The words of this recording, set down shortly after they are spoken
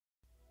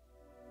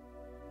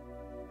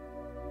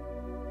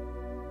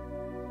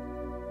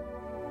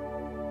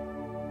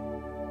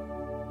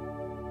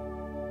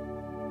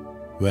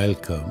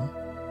Welcome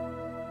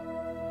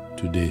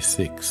to day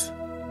 6.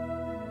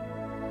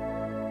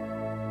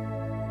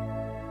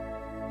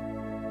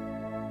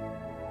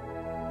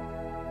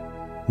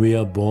 We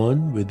are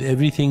born with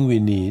everything we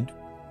need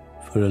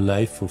for a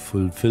life of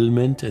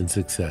fulfillment and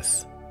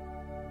success.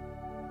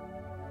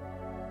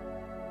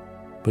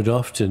 But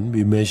often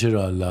we measure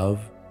our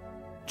love,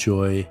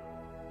 joy,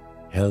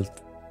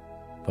 health,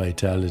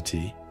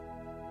 vitality,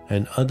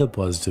 and other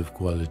positive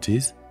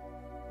qualities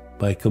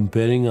by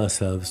comparing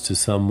ourselves to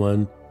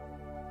someone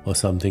or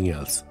something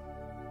else.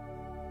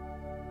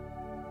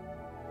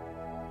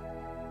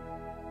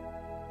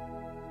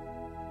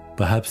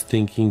 Perhaps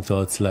thinking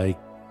thoughts like,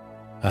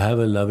 I have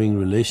a loving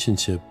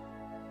relationship,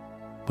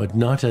 but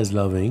not as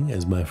loving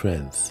as my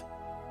friends.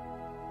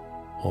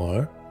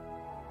 Or,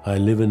 I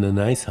live in a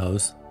nice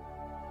house,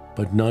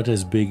 but not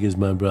as big as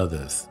my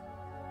brothers.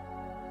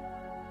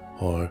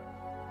 Or,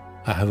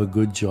 I have a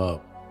good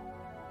job,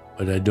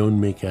 but I don't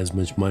make as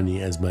much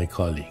money as my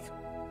colleague.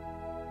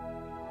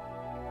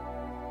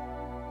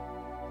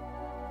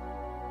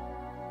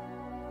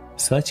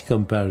 Such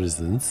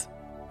comparisons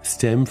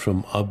stem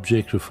from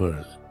object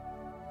referral,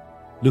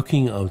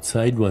 looking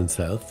outside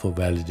oneself for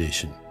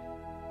validation.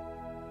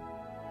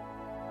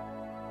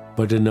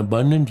 But an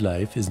abundant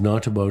life is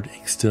not about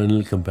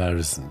external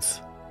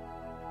comparisons.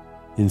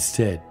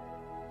 Instead,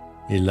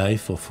 a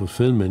life of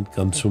fulfillment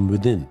comes from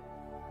within,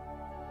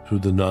 through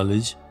the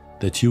knowledge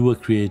that you were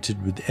created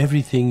with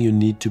everything you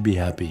need to be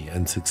happy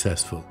and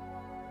successful,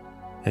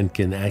 and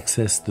can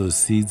access those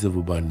seeds of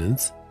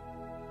abundance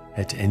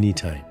at any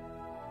time.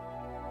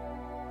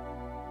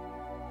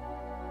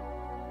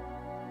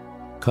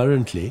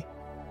 Currently,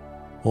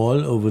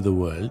 all over the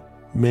world,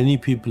 many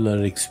people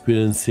are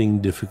experiencing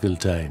difficult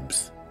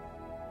times.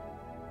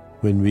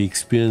 When we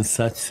experience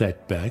such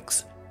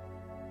setbacks,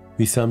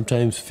 we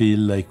sometimes feel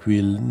like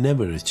we'll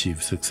never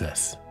achieve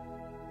success.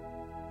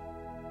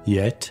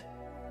 Yet,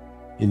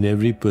 in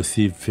every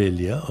perceived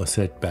failure or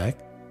setback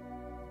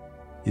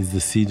is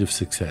the seed of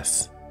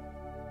success.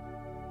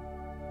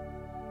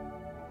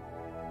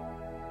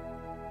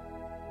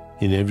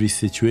 In every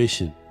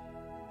situation,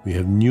 we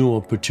have new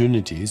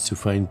opportunities to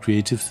find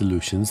creative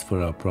solutions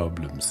for our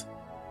problems,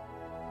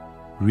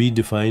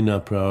 redefine our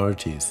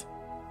priorities,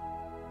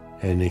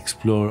 and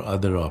explore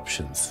other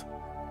options.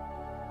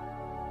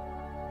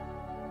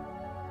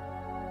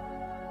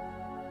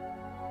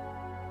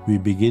 We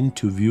begin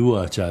to view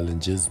our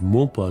challenges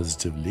more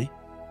positively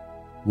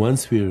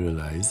once we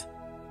realize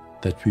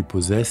that we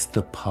possess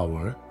the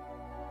power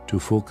to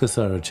focus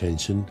our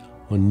attention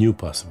on new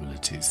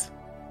possibilities.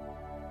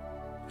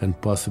 And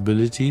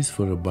possibilities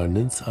for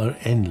abundance are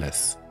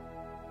endless.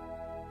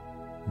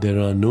 There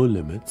are no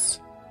limits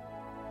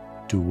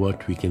to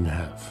what we can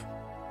have.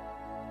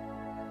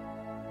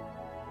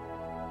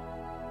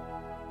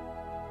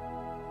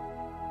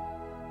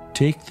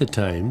 Take the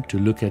time to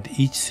look at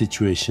each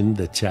situation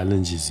that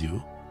challenges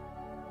you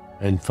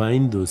and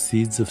find those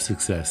seeds of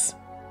success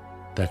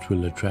that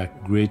will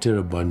attract greater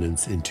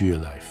abundance into your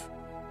life.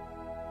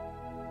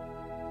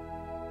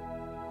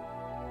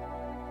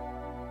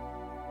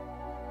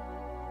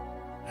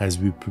 As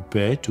we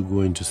prepare to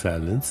go into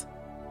silence,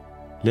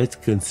 let's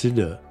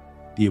consider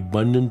the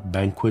abundant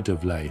banquet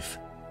of life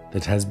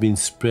that has been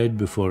spread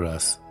before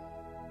us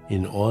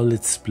in all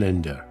its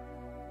splendor,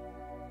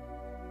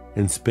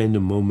 and spend a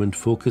moment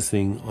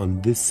focusing on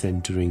this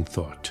centering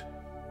thought.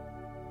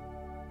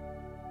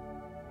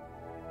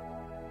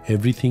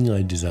 Everything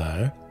I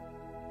desire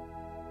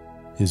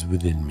is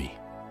within me.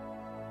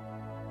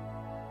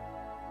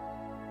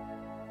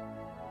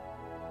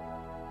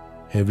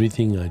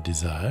 Everything I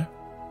desire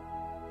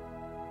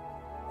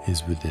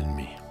is within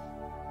me.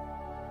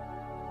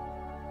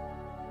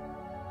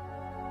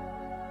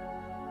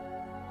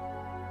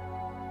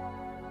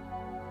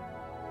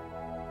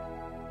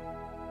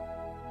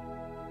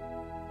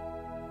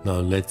 Now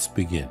let's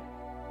begin.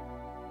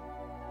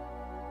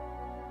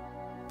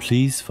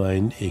 Please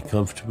find a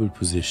comfortable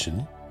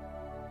position,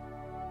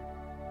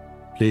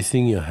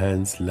 placing your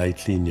hands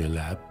lightly in your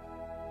lap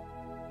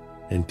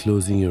and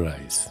closing your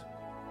eyes.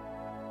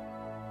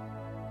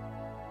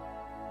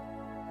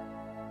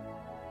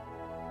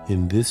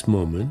 In this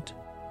moment,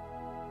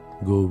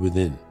 go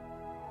within,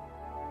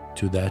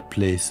 to that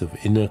place of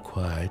inner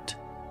quiet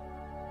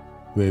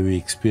where we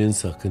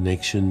experience our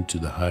connection to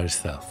the higher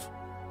self.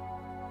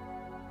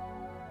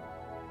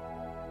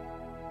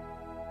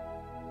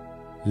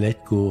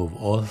 Let go of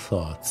all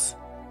thoughts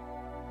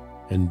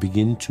and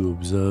begin to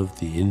observe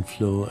the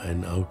inflow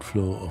and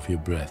outflow of your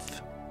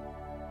breath.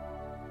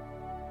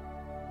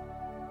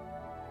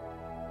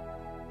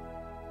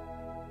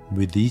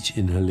 With each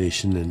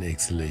inhalation and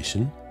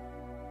exhalation,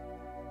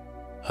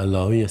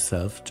 allow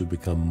yourself to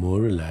become more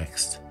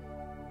relaxed,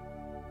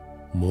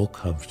 more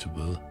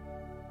comfortable,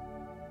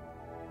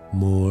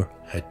 more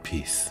at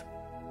peace.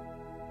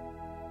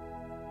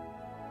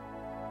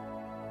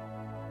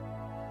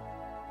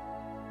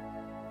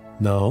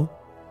 Now,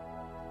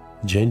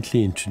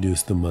 gently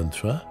introduce the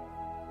mantra,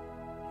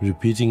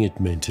 repeating it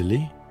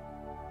mentally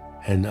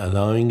and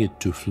allowing it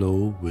to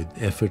flow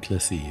with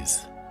effortless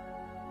ease.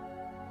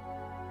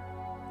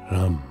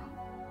 Ram.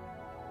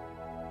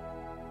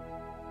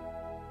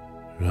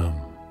 Ram.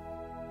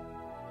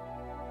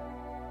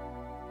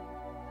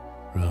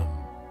 Ram.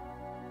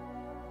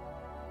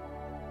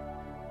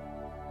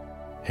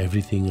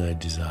 Everything I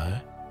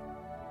desire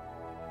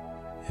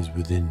is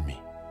within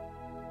me.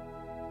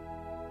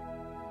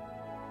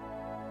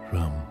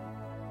 Ram.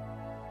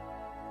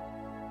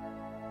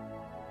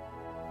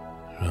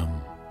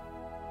 Ram.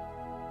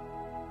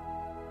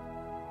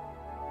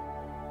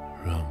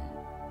 Ram.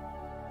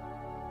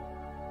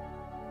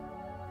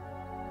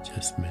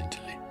 Just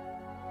mentally.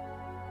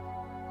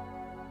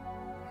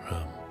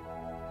 Ram.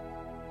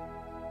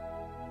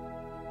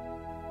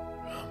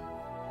 Ram.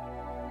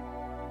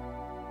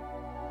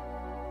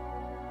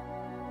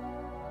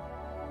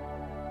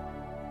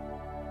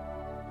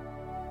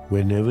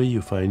 Whenever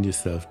you find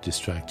yourself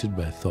distracted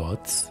by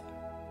thoughts,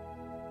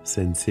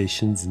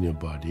 sensations in your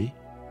body,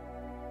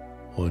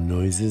 or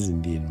noises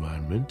in the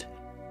environment,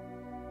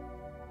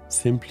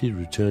 simply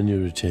return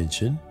your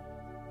attention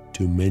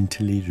to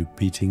mentally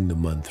repeating the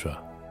mantra.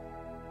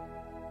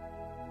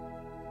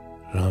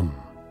 Ram.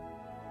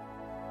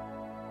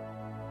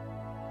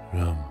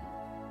 Ram.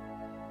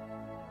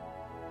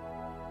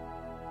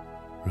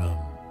 Ram.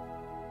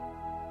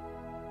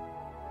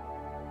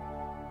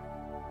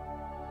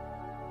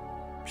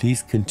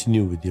 Please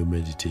continue with your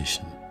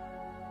meditation.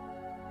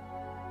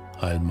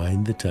 I'll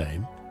mind the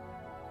time,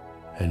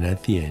 and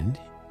at the end,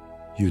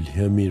 you'll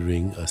hear me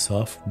ring a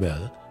soft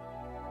bell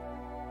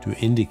to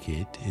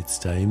indicate it's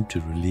time to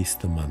release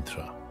the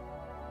mantra.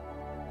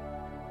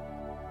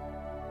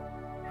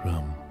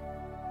 Ram.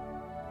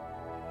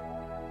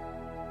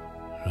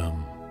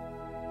 Ram.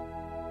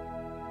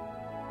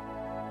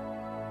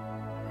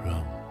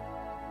 Ram.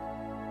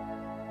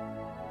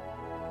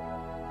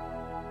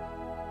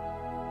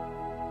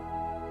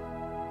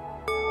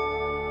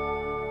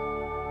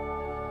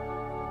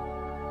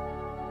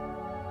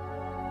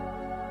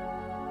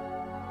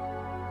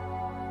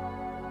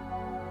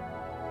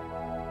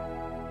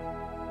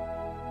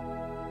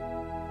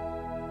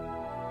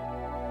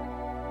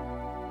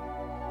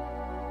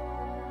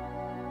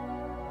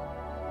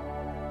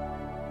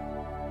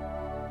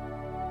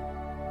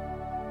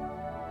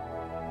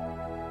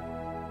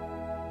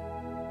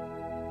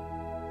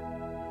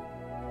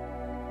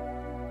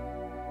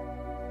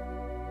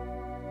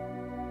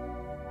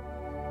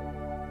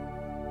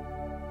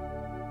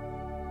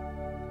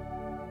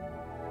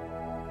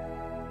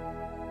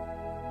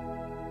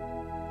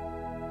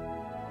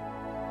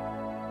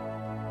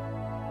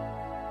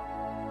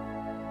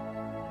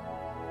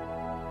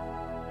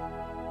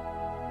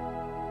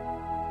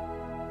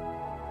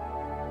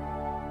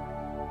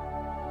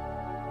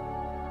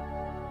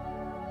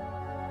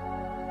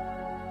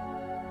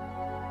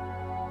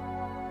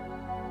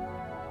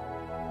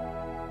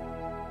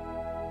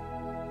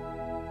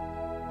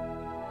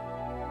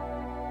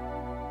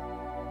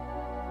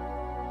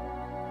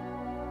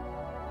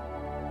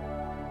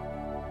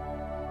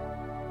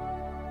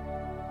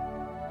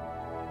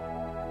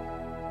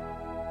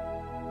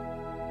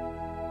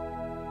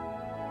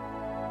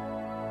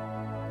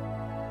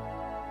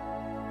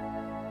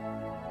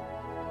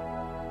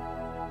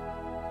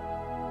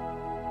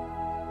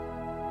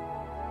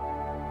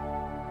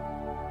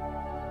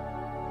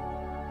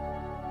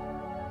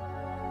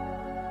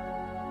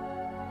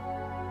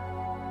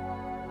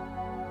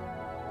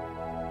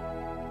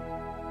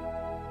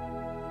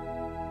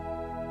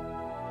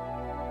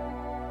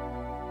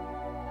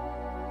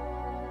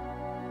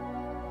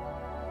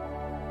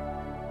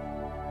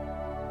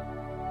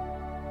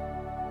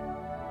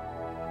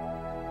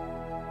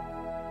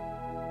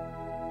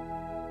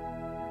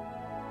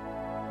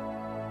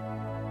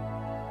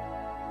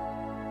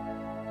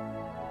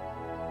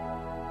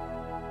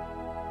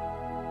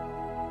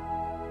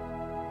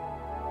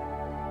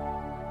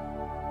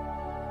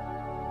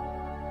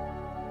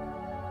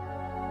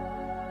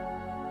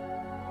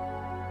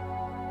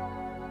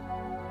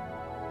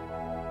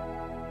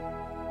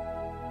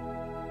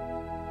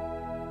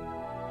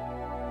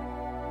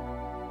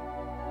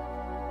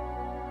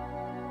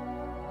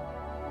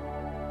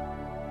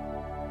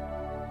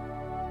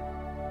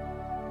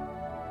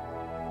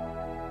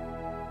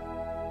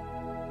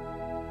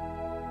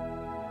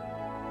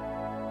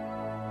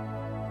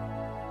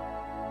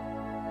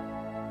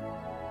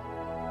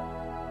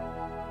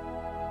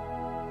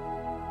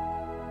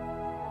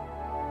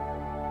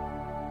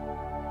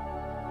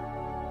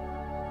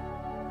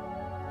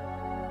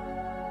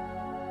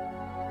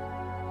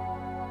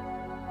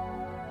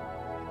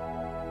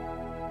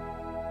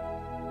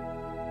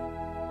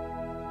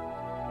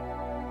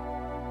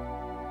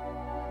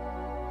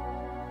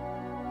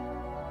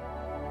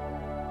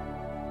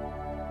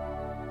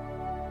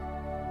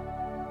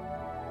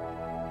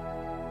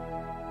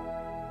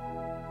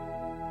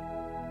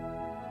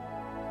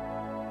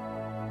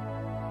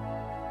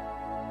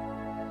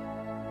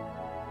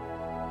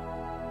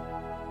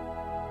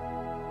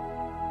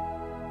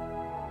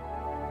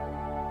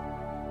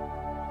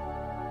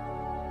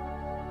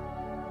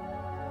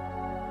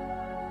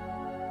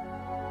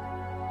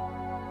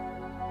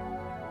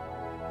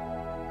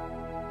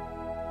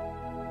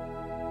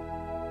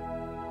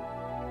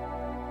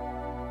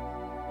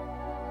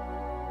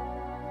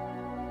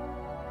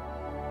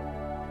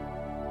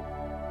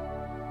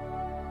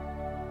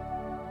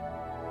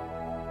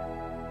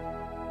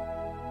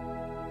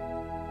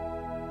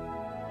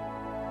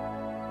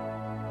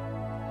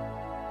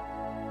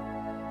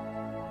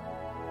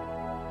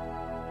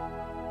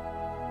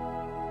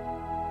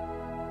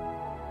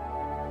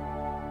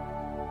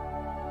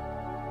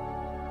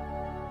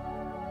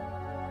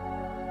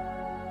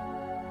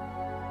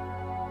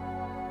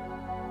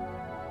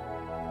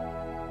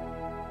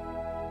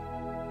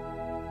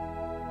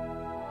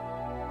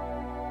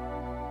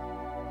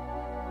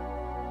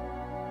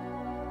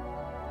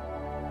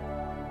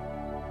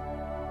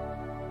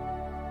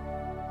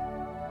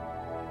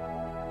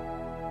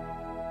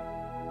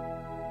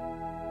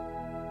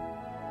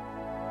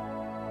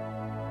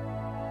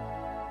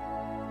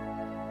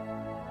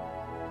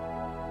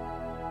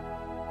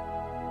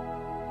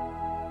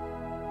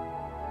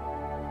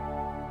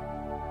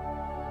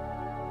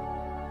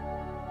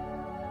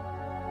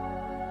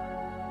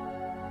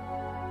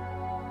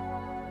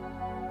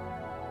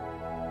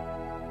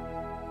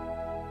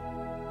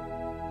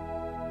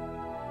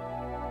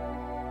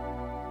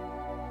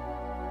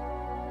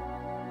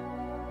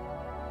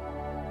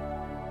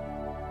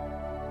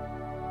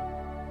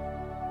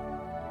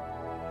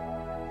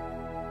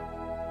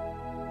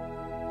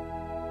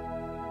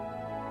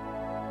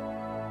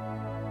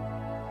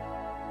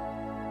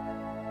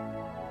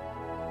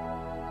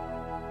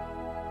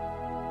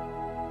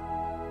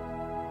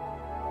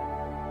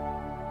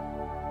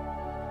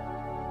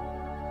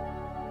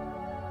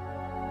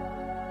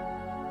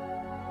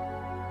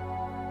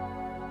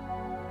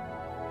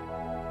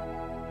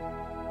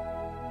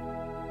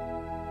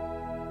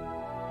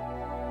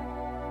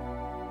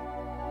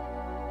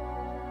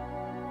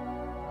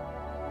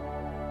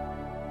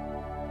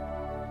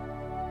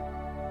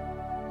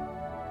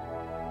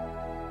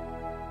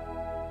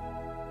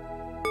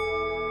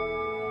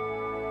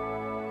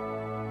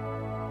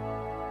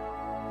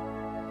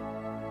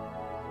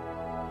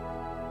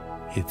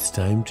 It's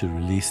time to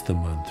release the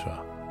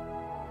mantra.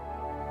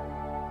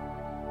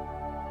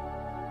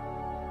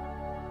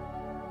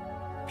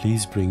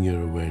 Please bring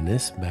your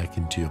awareness back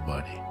into your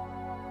body.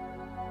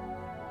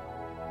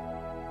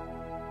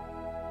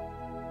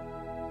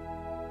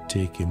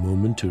 Take a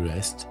moment to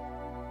rest,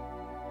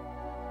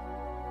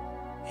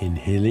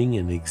 inhaling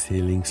and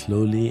exhaling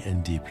slowly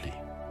and deeply.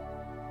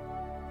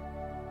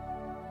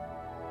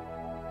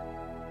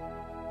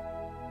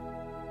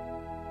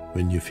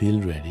 When you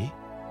feel ready,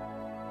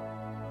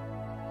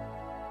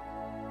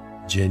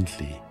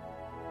 gently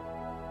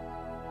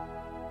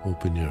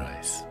open your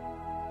eyes.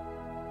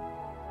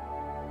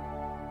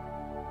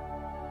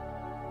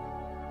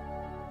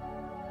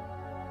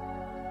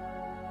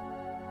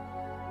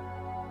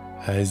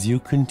 As you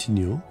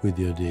continue with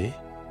your day,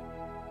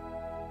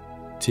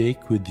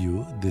 take with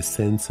you this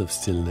sense of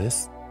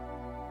stillness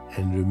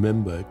and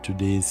remember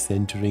today's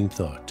centering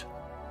thought.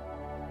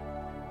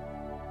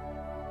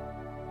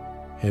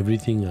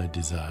 Everything I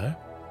desire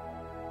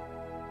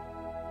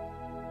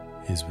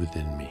is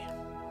within me.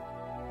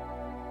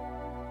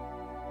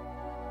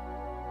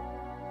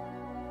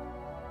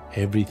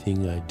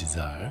 Everything I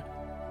desire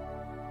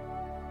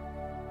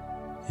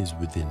is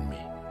within me.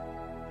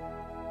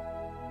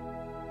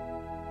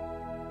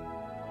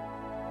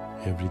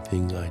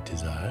 Everything I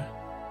desire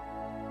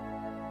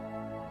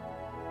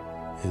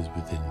is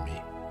within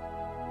me.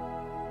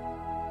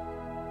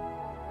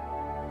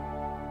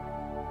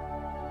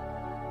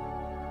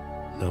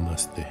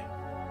 Namaste.